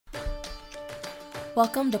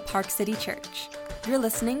Welcome to Park City Church. You're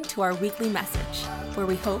listening to our weekly message, where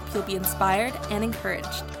we hope you'll be inspired and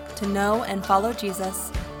encouraged to know and follow Jesus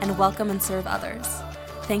and welcome and serve others.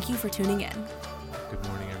 Thank you for tuning in. Good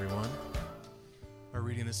morning, everyone. Our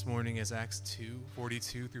reading this morning is Acts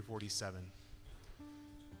 2:42 through 47.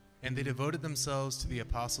 And they devoted themselves to the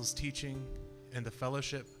apostles' teaching and the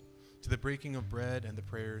fellowship, to the breaking of bread and the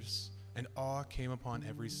prayers, and awe came upon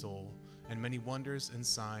every soul, and many wonders and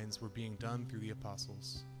signs were being done through the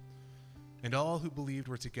apostles. And all who believed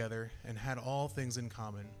were together and had all things in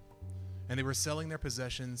common. And they were selling their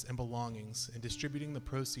possessions and belongings and distributing the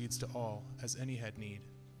proceeds to all as any had need.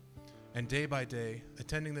 And day by day,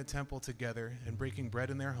 attending the temple together and breaking bread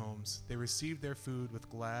in their homes, they received their food with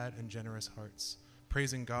glad and generous hearts,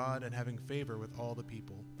 praising God and having favor with all the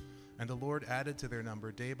people. And the Lord added to their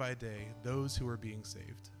number day by day those who were being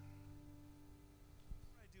saved.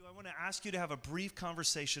 I want to ask you to have a brief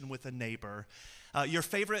conversation with a neighbor. Your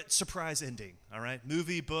favorite surprise ending, all right?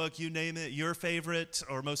 Movie, book, you name it, your favorite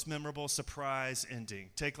or most memorable surprise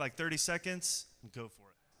ending. Take like 30 seconds and go for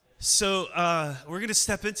it. So we're going to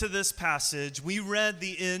step into this passage. We read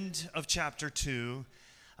the end of chapter 2.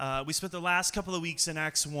 We spent the last couple of weeks in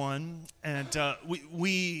Acts 1, and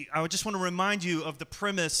I just want to remind you of the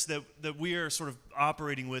premise that we are sort of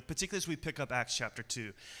operating with, particularly as we pick up Acts chapter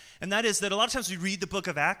 2. And that is that a lot of times we read the book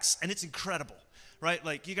of Acts, and it's incredible, right?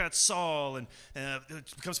 Like you got Saul, and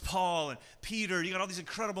it becomes Paul, and Peter. You got all these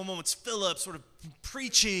incredible moments, Philip sort of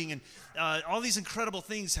preaching, and all these incredible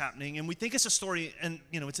things happening. And we think it's a story, and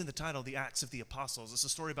it's in the title, The Acts of the Apostles. It's a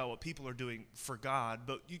story about what people are doing for God.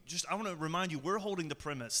 But I want to remind you, we're holding the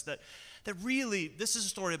premise that really this is a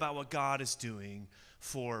story about what God is doing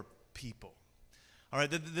for people. All right,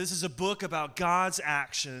 this is a book about God's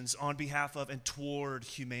actions on behalf of and toward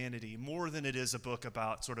humanity, more than it is a book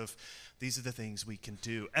about sort of these are the things we can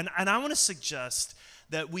do. And I want to suggest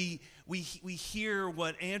that we hear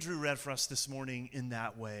what Andrew read for us this morning in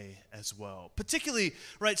that way as well. Particularly,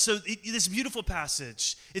 right, so this beautiful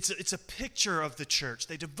passage, it's a picture of the church.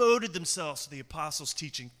 They devoted themselves to the apostles'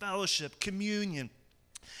 teaching, fellowship, communion.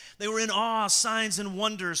 They were in awe, signs and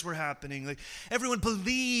wonders were happening. Like everyone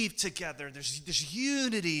believed together. There's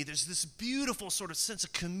unity. There's this beautiful sort of sense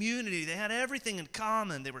of community. They had everything in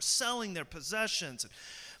common. They were selling their possessions and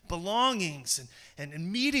belongings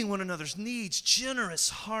and meeting one another's needs, generous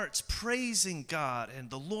hearts, praising God.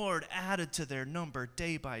 And the Lord added to their number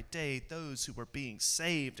day by day those who were being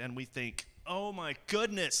saved. And we think, oh my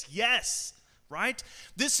goodness, yes. Right?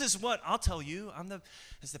 This is what, I'll tell you,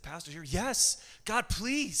 as the pastor here, yes, God,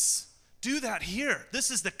 please do that here. This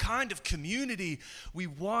is the kind of community we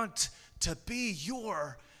want to be,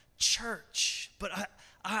 your church. But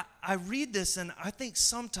I read this and I think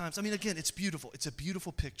sometimes, again, it's beautiful. It's a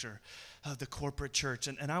beautiful picture of the corporate church.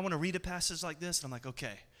 And I want to read a passage like this and I'm like,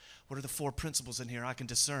 okay, what are the 4 principles in here I can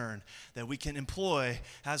discern that we can employ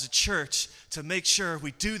as a church to make sure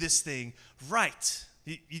we do this thing right?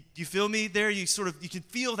 You feel me there? You can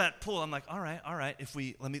feel that pull. I'm like, all right.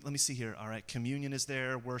 Let me see here. All right, communion is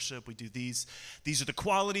there, worship. We do these. These are the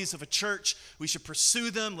qualities of a church. We should pursue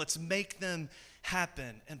them. Let's make them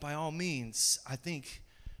happen. And by all means, I think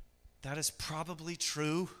that is probably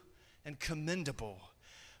true and commendable.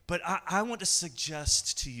 But I want to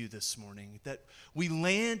suggest to you this morning that we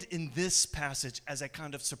land in this passage as a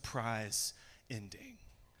kind of surprise ending.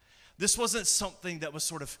 This wasn't something that was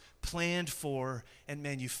sort of planned for and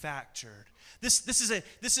manufactured. This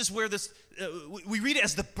is where we read it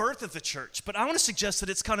as the birth of the church, but I want to suggest that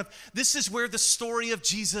it's this is where the story of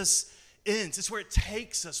Jesus ends. It's where it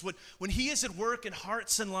takes us. When he is at work in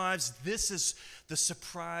hearts and lives, this is the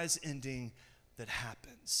surprise ending that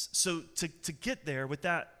happens. So to get there with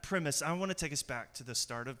that premise, I want to take us back to the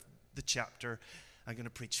start of the chapter. I'm going to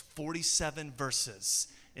preach 47 verses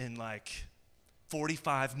in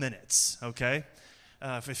 45 minutes, okay?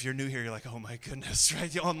 If you're new here, you're like, oh my goodness,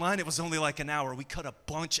 right? Online, it was only like an hour. We cut a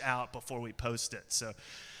bunch out before we post it. So,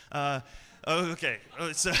 okay.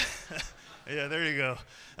 So, yeah, there you go.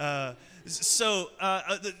 I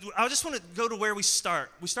just want to go to where we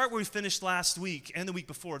start. We start where we finished last week and the week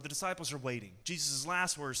before. The disciples are waiting. Jesus'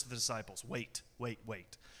 last words to the disciples, wait.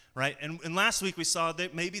 Right? And last week we saw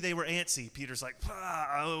that maybe they were antsy. Peter's like,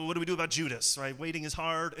 what do we do about Judas, right? Waiting is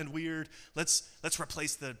hard and weird. Let's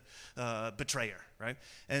replace the betrayer, right?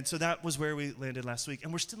 And so that was where we landed last week.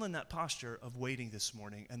 And we're still in that posture of waiting this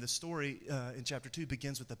morning. And the story in chapter 2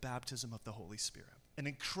 begins with the baptism of the Holy Spirit. An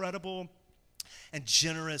incredible and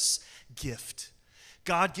generous gift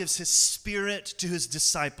God gives his Spirit to his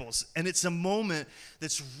disciples, and it's a moment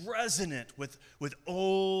that's resonant with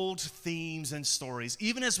old themes and stories.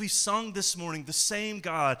 Even as we sung this morning, the same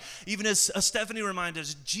God, even as Stephanie reminded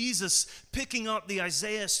us, Jesus picking up the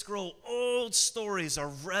Isaiah scroll, old stories are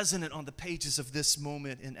resonant on the pages of this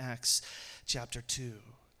moment in Acts chapter 2.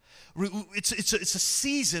 It's a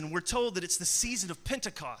season, we're told that it's the season of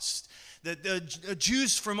Pentecost. The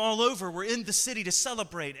Jews from all over were in the city to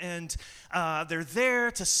celebrate, and they're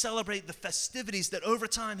there to celebrate the festivities that over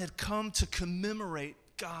time had come to commemorate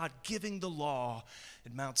God giving the law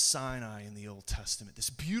at Mount Sinai in the Old Testament.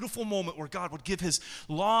 This beautiful moment where God would give his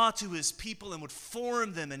law to his people and would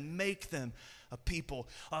form them and make them a people.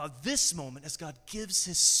 This moment, as God gives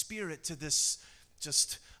his Spirit to this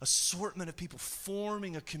just assortment of people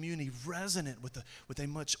forming a community resonant with a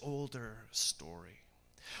much older story.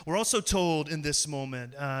 We're also told in this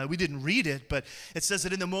moment, we didn't read it, but it says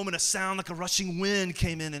that in the moment a sound like a rushing wind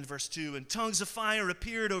came in verse 2, and tongues of fire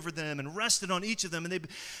appeared over them and rested on each of them, and they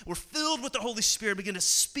were filled with the Holy Spirit, began to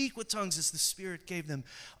speak with tongues as the Spirit gave them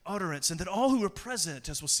utterance, and that all who were present,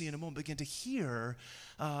 as we'll see in a moment, began to hear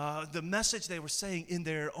the message they were saying in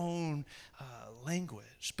their own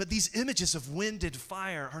language. But these images of wind and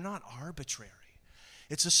fire are not arbitrary.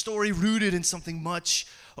 It's a story rooted in something much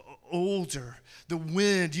older. The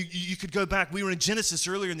wind, you could go back. We were in Genesis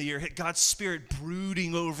earlier in the year, God's Spirit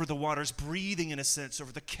brooding over the waters, breathing in a sense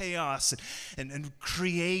over the chaos and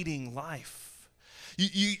creating life.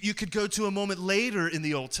 You could go to a moment later in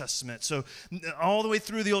the Old Testament. So all the way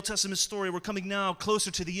through the Old Testament story, we're coming now closer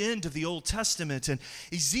to the end of the Old Testament. And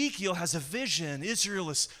Ezekiel has a vision. Israel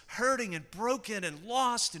is hurting and broken and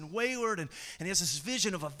lost and wayward. And he has this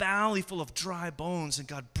vision of a valley full of dry bones. And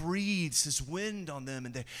God breathes his wind on them,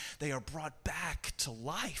 and they are brought back to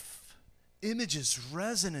life. Images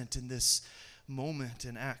resonant in this moment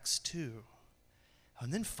in Acts 2.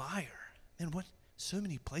 And then fire. Man, what so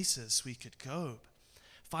many places we could go.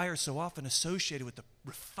 Fire so often associated with the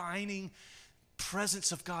refining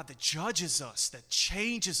presence of God that judges us, that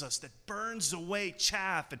changes us, that burns away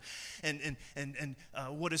chaff and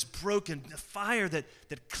what is broken. Fire that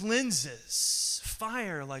cleanses.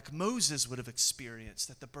 Fire like Moses would have experienced,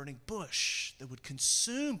 that the burning bush that would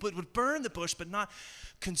consume, but would burn the bush but not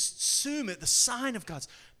consume it. The sign of God's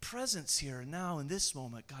presence here. And now in this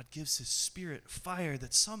moment, God gives his Spirit fire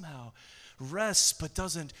that somehow rests but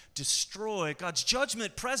doesn't destroy. God's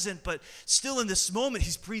judgment present, but still in this moment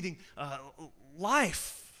he's breathing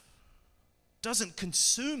life. Doesn't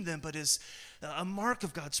consume them, but is a mark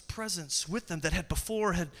of God's presence with them that had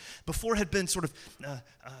before been sort of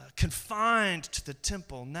confined to the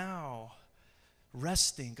temple. Now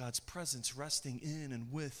resting, God's presence resting in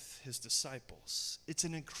and with his disciples. It's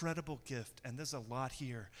an incredible gift, and there's a lot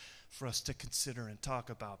here for us to consider and talk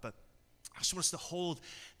about. But I just want us to hold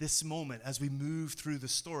this moment as we move through the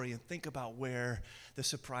story and think about where the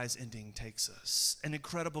surprise ending takes us. An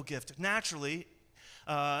incredible gift. Naturally,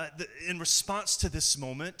 in response to this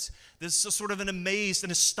moment, this is sort of an amazed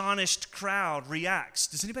and astonished crowd reacts.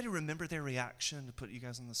 Does anybody remember their reaction, to put you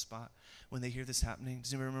guys on the spot, when they hear this happening?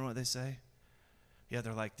 Does anybody remember what they say? Yeah,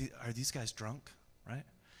 they're like, are these guys drunk, right?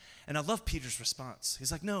 And I love Peter's response.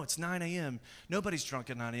 He's like, no, it's 9 a.m. Nobody's drunk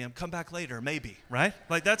at 9 a.m. Come back later, maybe, right?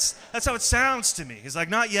 Like that's how it sounds to me. He's like,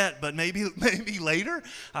 not yet, but maybe later?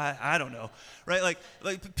 I don't know, right?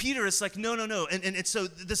 Like Peter is like, no. And so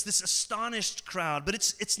this astonished crowd, but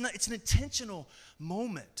it's an intentional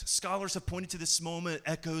moment. Scholars have pointed to this moment,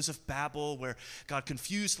 echoes of Babel, where God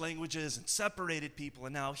confused languages and separated people.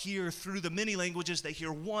 And now here, through the many languages, they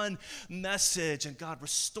hear one message, and God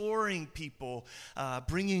restoring people,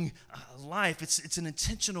 bringing life. It's an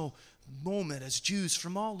intentional moment as Jews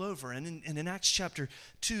from all over. And in Acts chapter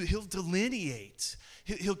 2, he'll delineate.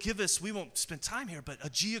 He'll give us, we won't spend time here, but a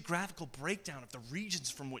geographical breakdown of the regions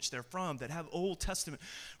from which they're from that have Old Testament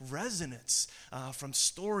resonance from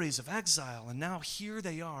stories of exile. And now here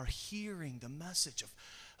they are hearing the message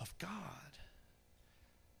of God.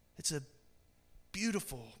 It's a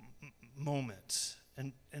beautiful moment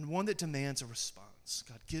and one that demands a response.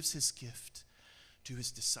 God gives his gift to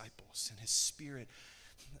his disciples, and his Spirit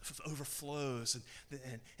overflows,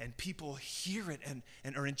 and people hear it and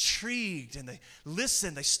are intrigued, and they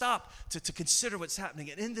listen, they stop to consider what's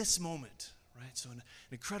happening. And in this moment, right, so an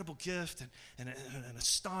incredible gift and an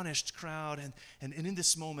astonished crowd, and in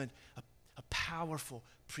this moment, a powerful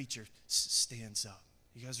preacher stands up.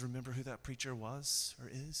 You guys remember who that preacher was or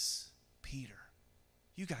is? Peter.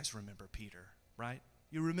 You guys remember Peter, right?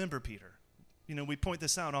 You remember Peter. You know, we point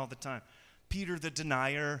this out all the time. Peter the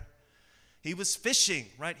denier. He was fishing,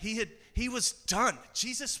 right? He was done.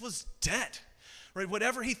 Jesus was dead, right?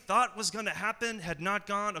 Whatever he thought was going to happen had not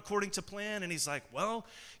gone according to plan. And he's like, well,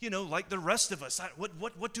 like the rest of us,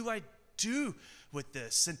 what do I do with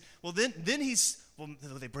this? And then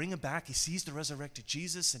they bring him back. He sees the resurrected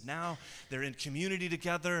Jesus, and now they're in community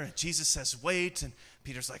together. And Jesus says, wait. And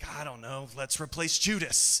Peter's like, I don't know. Let's replace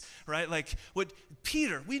Judas, right? Like what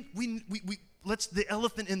Peter, let's the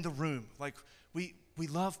elephant in the room. Like we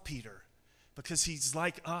love Peter because he's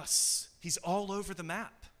like us. He's all over the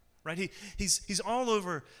map. Right? He's all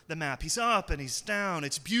over the map. He's up and he's down.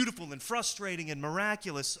 It's beautiful and frustrating and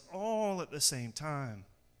miraculous all at the same time.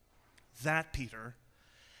 That Peter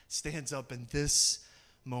stands up in this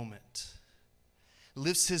moment,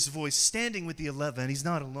 lifts his voice, standing with the 11. He's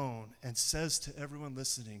not alone, and says to everyone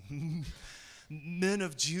listening, men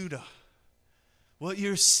of Judah, what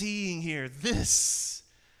you're seeing here, this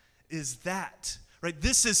is that. Right?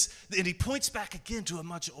 This is, and he points back again to a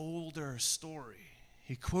much older story.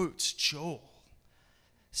 He quotes Joel.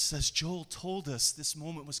 He says, Joel told us this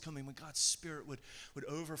moment was coming when God's Spirit would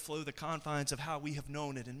overflow the confines of how we have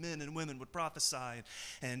known it, and men and women would prophesy,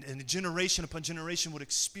 and generation upon generation would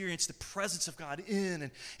experience the presence of God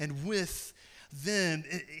in and with them.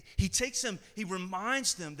 He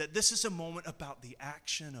reminds them that this is a moment about the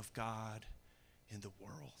action of God in the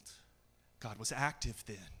world. God was active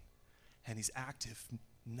then, and he's active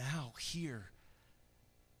now, here.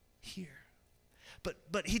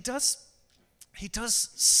 But he does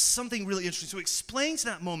something really interesting. So he explains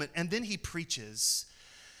that moment, and then he preaches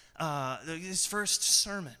his first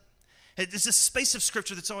sermon. It's a space of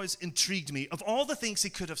scripture that's always intrigued me. Of all the things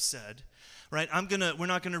he could have said, right? We're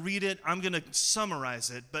not gonna read it. I'm gonna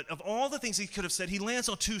summarize it. But of all the things he could have said, he lands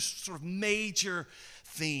on two sort of major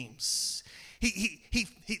themes.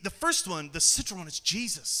 The first one, the central one, is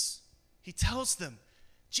Jesus. He tells them,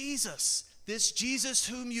 Jesus, this Jesus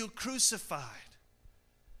whom you crucified,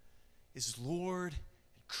 is Lord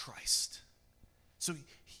and Christ. So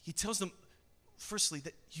he tells them, firstly,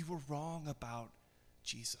 that you were wrong about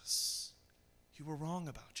Jesus. You were wrong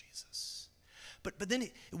about Jesus. But then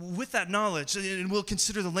with that knowledge, and we'll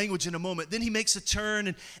consider the language in a moment, then he makes a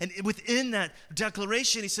turn, and within that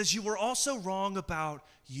declaration, he says, you were also wrong about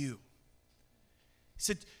you. He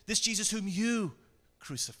said, this Jesus whom you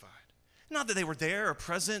crucified. Not that they were there or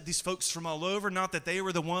present, these folks from all over, not that they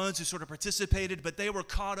were the ones who sort of participated, but they were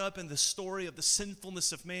caught up in the story of the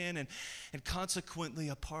sinfulness of man and consequently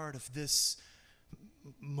a part of this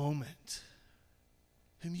moment.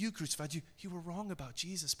 Whom you crucified, you were wrong about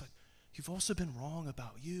Jesus, but you've also been wrong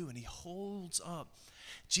about you. And he holds up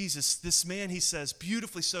Jesus, this man, he says,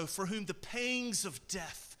 beautifully so, for whom the pangs of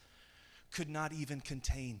death could not even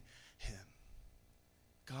contain him.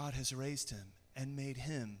 God has raised him and made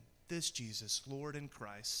him, this Jesus, Lord and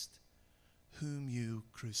Christ, whom you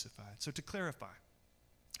crucified. So to clarify,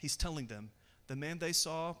 he's telling them the man they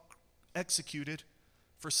saw executed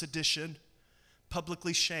for sedition,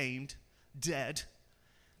 publicly shamed, dead,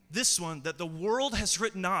 this one that the world has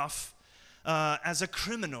written off as a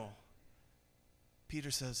criminal, Peter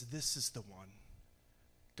says, this is the one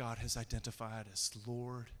God has identified as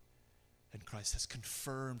Lord, and Christ has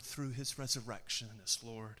confirmed through his resurrection as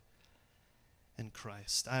Lord and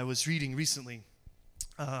Christ. I was reading recently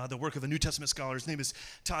the work of a New Testament scholar. His name is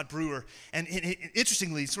Todd Brewer. And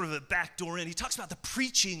interestingly, sort of a backdoor in, he talks about the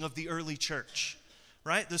preaching of the early church,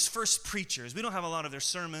 right? Those first preachers. We don't have a lot of their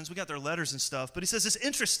sermons. We got their letters and stuff. But he says it's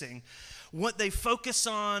interesting what they focus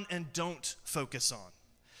on and don't focus on.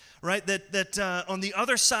 Right, that on the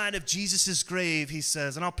other side of Jesus' grave, he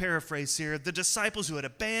says, and I'll paraphrase here, the disciples who had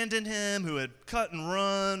abandoned him, who had cut and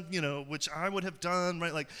run, which I would have done,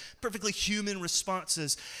 right, like perfectly human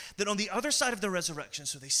responses, that on the other side of the resurrection,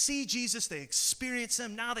 so they see Jesus, they experience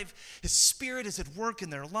him, now his Spirit is at work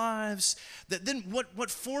in their lives, that then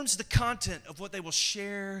what forms the content of what they will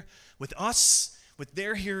share with us, with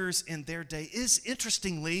their hearers in their day, is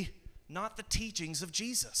interestingly not the teachings of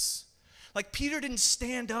Jesus. Like Peter didn't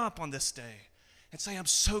stand up on this day and say, I'm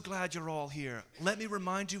so glad you're all here. Let me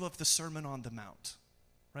remind you of the Sermon on the Mount,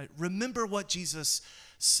 right? Remember what Jesus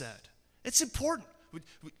said. It's important.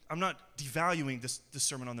 I'm not devaluing the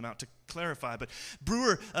Sermon on the Mount, to clarify, but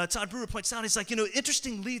Todd Brewer points out, he's like,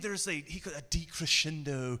 interestingly, there's a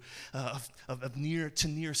decrescendo of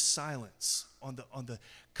near silence on the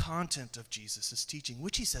content of Jesus' teaching,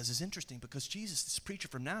 which he says is interesting because Jesus, this preacher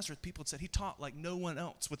from Nazareth, people had said he taught like no one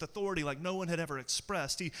else, with authority like no one had ever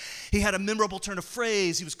expressed. He had a memorable turn of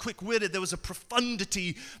phrase. He was quick-witted. There was a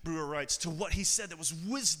profundity, Brewer writes, to what he said. There was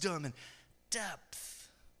wisdom and depth,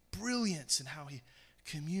 brilliance in how he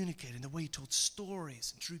communicated, and the way he told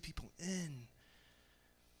stories and drew people in.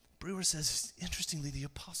 Brewer says, interestingly, the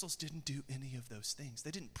apostles didn't do any of those things.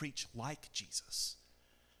 They didn't preach like Jesus.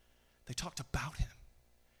 They talked about him,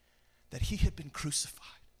 that he had been crucified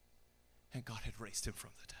and God had raised him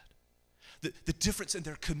from the dead. The difference in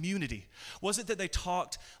their community wasn't that they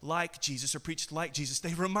talked like Jesus or preached like Jesus.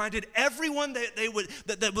 They reminded everyone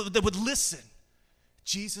that would listen,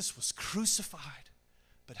 Jesus was crucified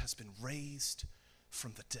but has been raised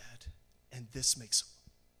from the dead. And this makes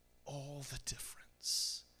all the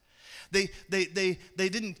difference. They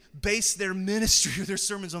didn't base their ministry or their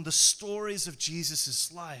sermons on the stories of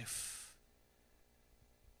Jesus' life.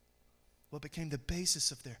 What became the basis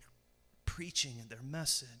of their preaching and their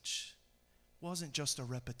message wasn't just a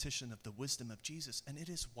repetition of the wisdom of Jesus, and it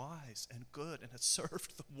is wise and good and has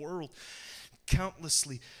served the world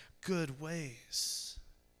countlessly good ways.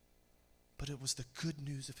 But it was the good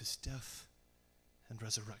news of his death and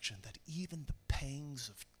resurrection that even the pangs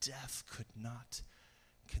of death could not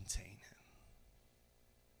contain him.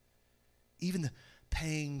 Even the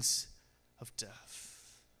pangs of death.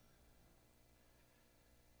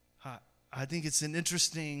 I think it's an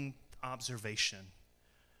interesting observation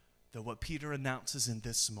that what Peter announces in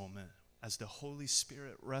this moment, as the Holy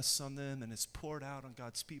Spirit rests on them and is poured out on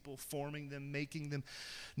God's people, forming them, making them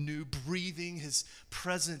new, breathing his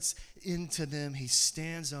presence into them, he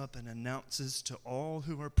stands up and announces to all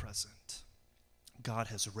who are present, God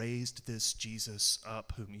has raised this Jesus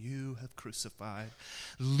up whom you have crucified,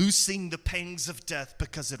 loosing the pangs of death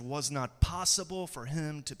because it was not possible for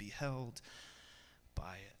him to be held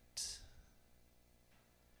by it.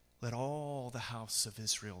 Let all the house of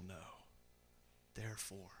Israel know,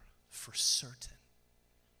 therefore, for certain,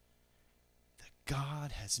 that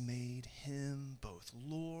God has made him both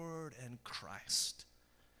Lord and Christ,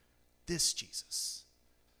 this Jesus,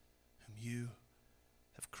 whom you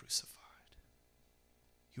have crucified.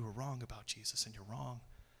 You were wrong about Jesus, and you're wrong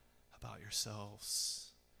about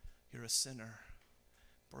yourselves. You're a sinner,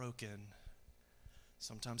 broken,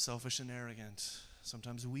 sometimes selfish and arrogant,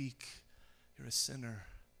 sometimes weak. You're a sinner,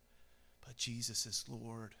 but Jesus is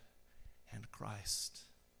Lord and Christ.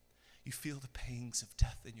 You feel the pangs of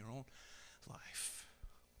death in your own life.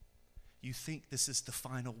 You think this is the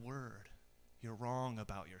final word. You're wrong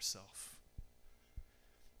about yourself.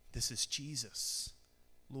 This is Jesus,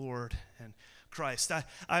 Lord and Christ.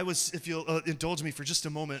 I was, if you'll indulge me for just a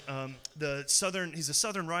moment, he's a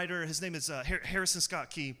Southern writer. His name is Harrison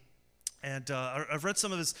Scott Key. And I've read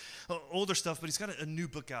some of his older stuff, but he's got a new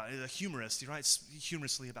book out. He's a humorist. He writes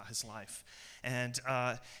humorously about his life. And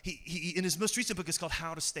he in his most recent book, it's called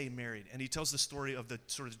How to Stay Married. And he tells the story of the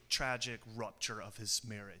sort of tragic rupture of his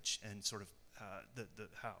marriage and sort of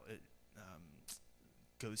how it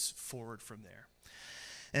goes forward from there.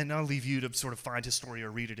 And I'll leave you to sort of find his story or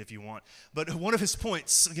read it if you want. But one of his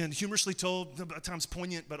points, again, humorously told, at times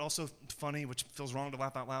poignant, but also funny, which feels wrong to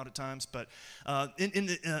laugh out loud at times. But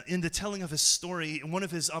in the telling of his story, one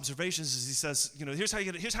of his observations is he says,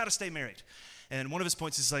 here's how to stay married. And one of his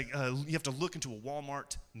points is like, you have to look into a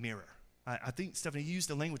Walmart mirror. I think, Stephanie, you used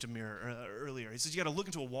the language of mirror earlier. He says you got to look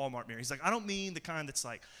into a Walmart mirror. He's like, I don't mean the kind that's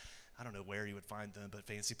like, I don't know where you would find them, but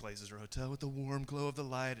fancy places or hotel with the warm glow of the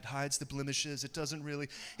light. It hides the blemishes. It doesn't really.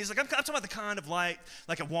 He's like, I'm talking about the kind of light,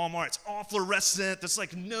 like at Walmart. It's all fluorescent. There's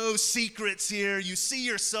like no secrets here. You see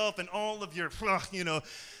yourself and all of your,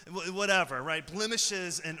 whatever, right?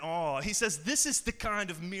 Blemishes and all. He says, this is the kind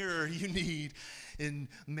of mirror you need in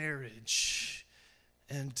marriage.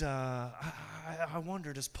 And I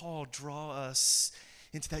wonder, does Paul draw us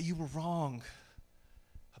into that? You were wrong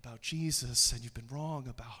about Jesus, and you've been wrong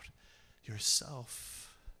about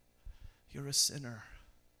yourself. You're a sinner.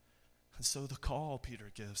 And so the call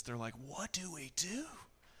Peter gives, they're like, what do we do?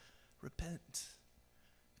 Repent.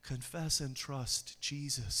 Confess and trust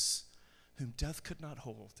Jesus, whom death could not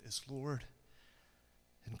hold, is Lord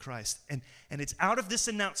and Christ. And it's out of this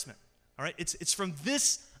announcement, all right? It's from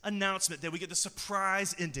this announcement that we get the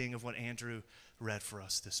surprise ending of what Andrew read for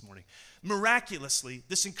us this morning. Miraculously,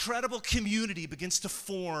 this incredible community begins to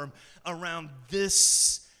form around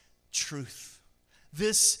this truth,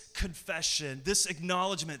 this confession, this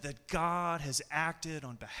acknowledgement that God has acted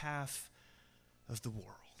on behalf of the world.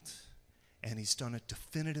 And he's done it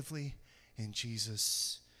definitively in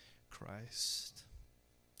Jesus Christ.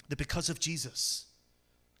 That because of Jesus,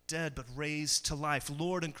 dead but raised to life,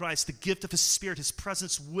 Lord and Christ, the gift of his Spirit, his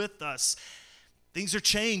presence with us, things are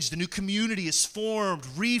changed. A new community is formed,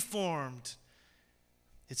 reformed.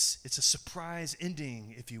 It's a surprise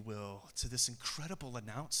ending, if you will, to this incredible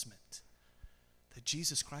announcement that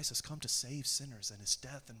Jesus Christ has come to save sinners, and his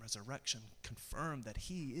death and resurrection confirm that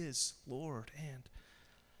he is Lord and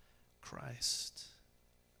Christ.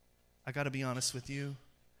 I got to be honest with you.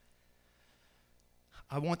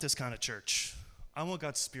 I want this kind of church. I want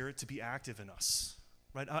God's Spirit to be active in us,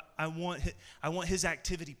 right? I want his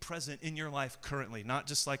activity present in your life currently, not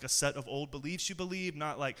just like a set of old beliefs you believe,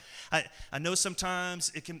 not like, I know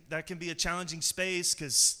sometimes that can be a challenging space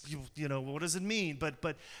because, you know, what does it mean? But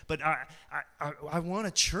I want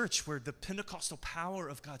a church where the Pentecostal power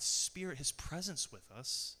of God's Spirit, his presence with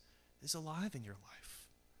us, is alive in your life.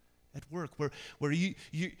 At work, where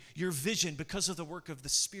your vision, because of the work of the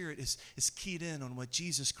Spirit, is keyed in on what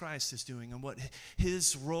Jesus Christ is doing and what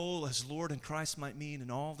his role as Lord and Christ might mean in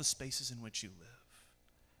all the spaces in which you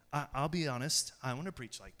live. I'll be honest, I want to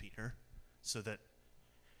preach like Peter, so that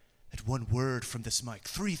at one word from this mic,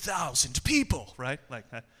 3,000 people, right? Like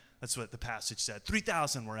that's what the passage said.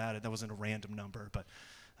 3,000 were added. That wasn't a random number, but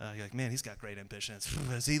you're like, man, he's got great ambitions.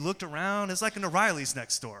 As he looked around, it's like an O'Reilly's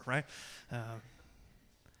next door, right?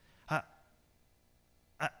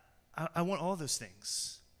 I want all those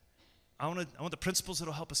things. I want the principles that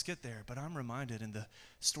will help us get there, but I'm reminded in the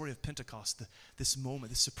story of Pentecost, this moment,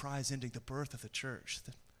 this surprise ending, the birth of the church,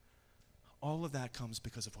 that all of that comes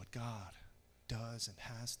because of what God does and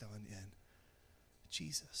has done in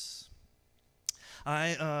Jesus.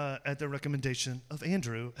 I, at the recommendation of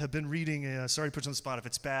Andrew, have been reading, sorry to put you on the spot if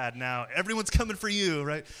it's bad now, everyone's coming for you,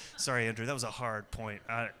 right? Sorry, Andrew, that was a hard point.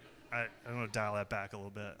 I'm going to dial that back a little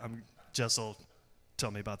bit. Jess will tell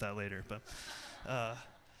me about that later, but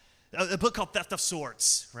a book called Theft of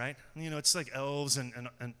Swords, right? You know, it's like elves and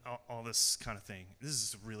all this kind of thing. This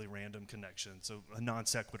is a really random connection, so a non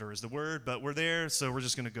sequitur is the word, but we're there, so we're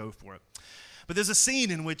just going to go for it. But there's a scene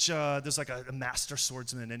in which there's like a master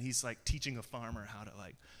swordsman, and he's like teaching a farmer how to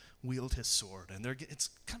like wield his sword, and it's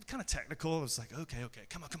kind of technical. It's like, okay,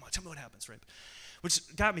 come on, tell me what happens, right?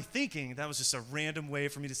 Which got me thinking, that was just a random way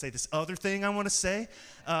for me to say this other thing I want to say.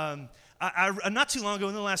 I not too long ago,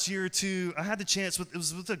 in the last year or two, I had the chance, it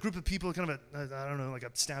was with a group of people, kind of I don't know, like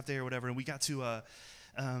a staff day or whatever, and we got to, I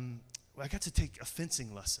got to take a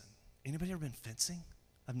fencing lesson. Anybody ever been fencing?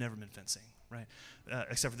 I've never been fencing, right?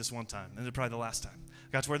 Except for this one time, and probably the last time.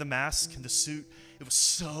 I got to wear the mask and the suit. It was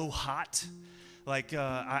so hot. Like,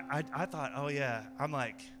 I thought, oh yeah,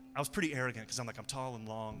 I was pretty arrogant because I'm tall and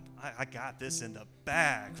long. I got this in the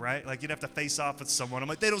bag, right? Like, you'd have to face off with someone. I'm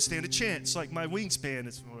like, they don't stand a chance. Like, my wingspan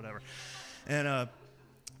is whatever. And,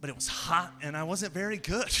 but it was hot, and I wasn't very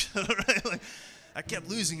good, right? Like, I kept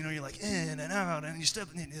losing, you know, you're like in and out, and you step,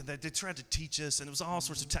 they tried to teach us, and it was all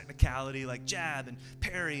sorts of technicality, like jab and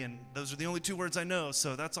parry, and those are the only two words I know,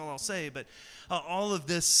 so that's all I'll say, but all of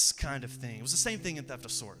this kind of thing. It was the same thing in Theft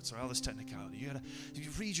of Swords, or all this technicality. You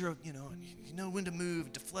read your, you know when to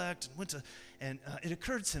move, deflect, and when to, and it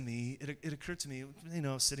occurred to me, you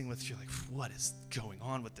know, sitting with you, like, what is going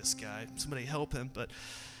on with this guy? Somebody help him, but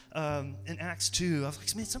in Acts 2, I was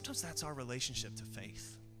like, man, sometimes that's our relationship to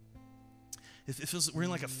faith. It feels we're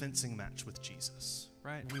in like a fencing match with Jesus,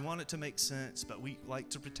 right? We want it to make sense, but we like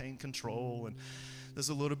to retain control. And there's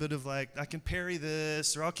a little bit of like, I can parry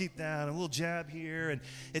this, or I'll keep that, a little jab here. And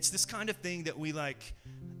it's this kind of thing that we like,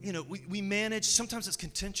 you know, we manage. Sometimes it's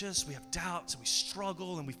contentious. We have doubts, and we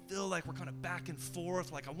struggle, and we feel like we're kind of back and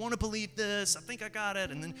forth. Like, I want to believe this. I think I got it.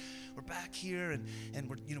 And then we're back here, and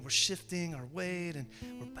we're shifting our weight, and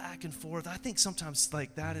we're back and forth. I think sometimes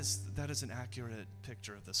like that is an accurate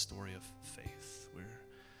picture of the story of faith. We're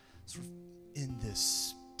sort of in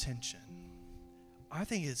this tension. I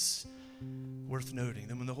think it's worth noting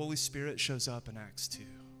that when the Holy Spirit shows up in Acts 2,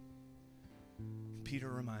 Peter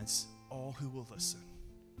reminds all who will listen,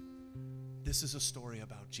 this is a story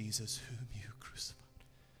about Jesus whom you crucified,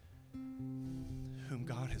 whom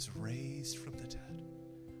God has raised from the dead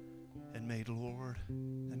and made Lord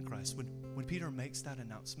and Christ. When Peter makes that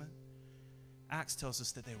announcement, Acts tells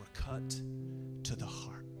us that they were cut to the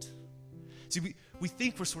heart. See, we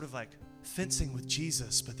think we're sort of like fencing with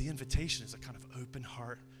Jesus, but the invitation is a kind of open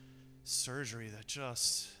heart surgery that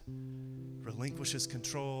just relinquishes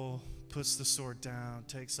control, puts the sword down,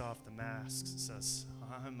 takes off the masks, and says,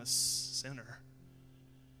 I'm a sinner,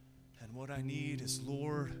 and what I need is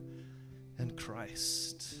Lord and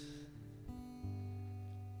Christ.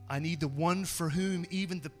 I need the one for whom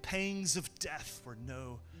even the pangs of death were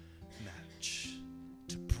no match,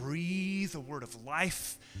 to breathe a word of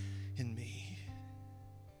life in me.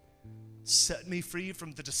 Set me free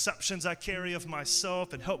from the deceptions I carry of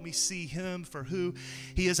myself and help me see him for who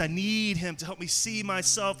he is. I need him to help me see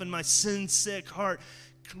myself and my sin-sick heart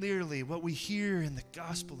clearly. What we hear in the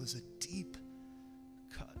gospel is a deep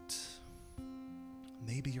cut.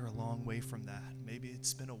 Maybe you're a long way from that. Maybe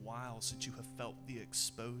it's been a while since you have felt the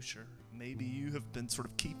exposure. Maybe you have been sort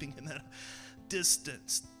of keeping him at a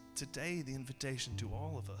distance. Today, the invitation to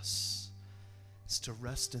all of us is to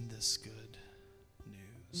rest in this good news.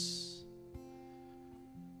 wounds,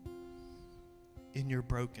 in your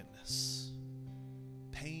brokenness,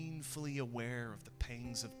 painfully aware of the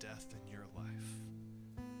pangs of death in your life,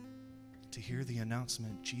 to hear the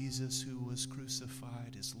announcement, Jesus who was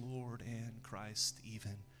crucified is Lord and Christ,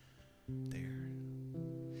 even there.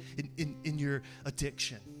 In your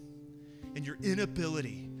addiction, in your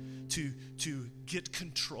inability to get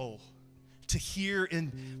control, to hear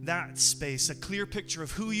in that space a clear picture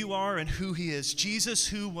of who you are and who he is. Jesus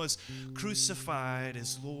who was crucified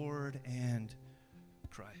is Lord and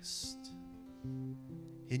Christ.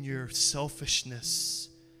 In your selfishness,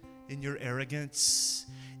 in your arrogance,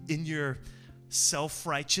 in your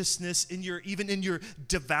self-righteousness, even in your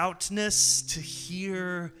devoutness, to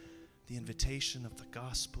hear the invitation of the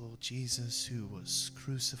gospel, Jesus who was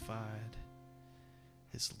crucified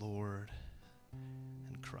is Lord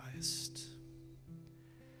and Christ.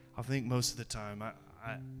 I think most of the time,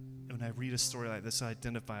 when I read a story like this, I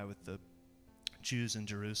identify with the Jews in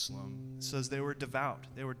Jerusalem. It says they were devout.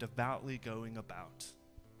 They were devoutly going about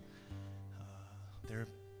their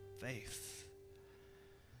faith.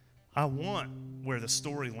 I want where the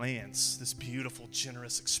story lands, this beautiful,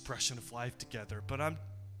 generous expression of life together, but I'm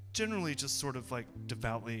generally just sort of like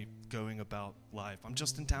devoutly going about life. I'm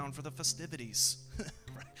just in town for the festivities.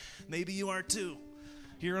 Right? Maybe you are too.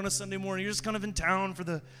 Here on a Sunday morning, you're just kind of in town for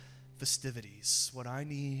the festivities. What I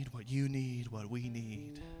need, what you need, what we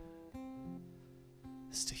need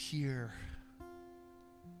is to hear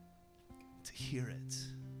it.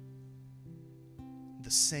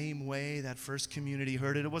 The same way that first community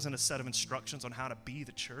heard it. It wasn't a set of instructions on how to be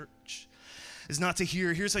the church. It's not to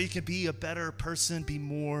hear, here's how you can be a better person, be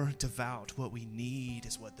more devout. What we need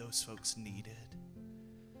is what those folks needed.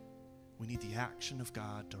 We need the action of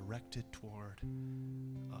God directed toward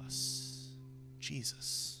us.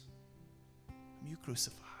 Jesus, whom you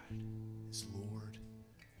crucified, is Lord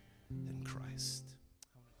and Christ.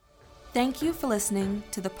 Thank you for listening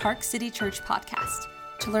to the Park City Church podcast.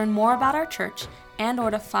 To learn more about our church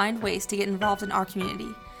and/or to find ways to get involved in our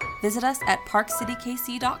community, visit us at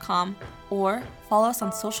parkcitykc.com or follow us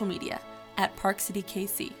on social media at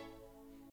parkcitykc.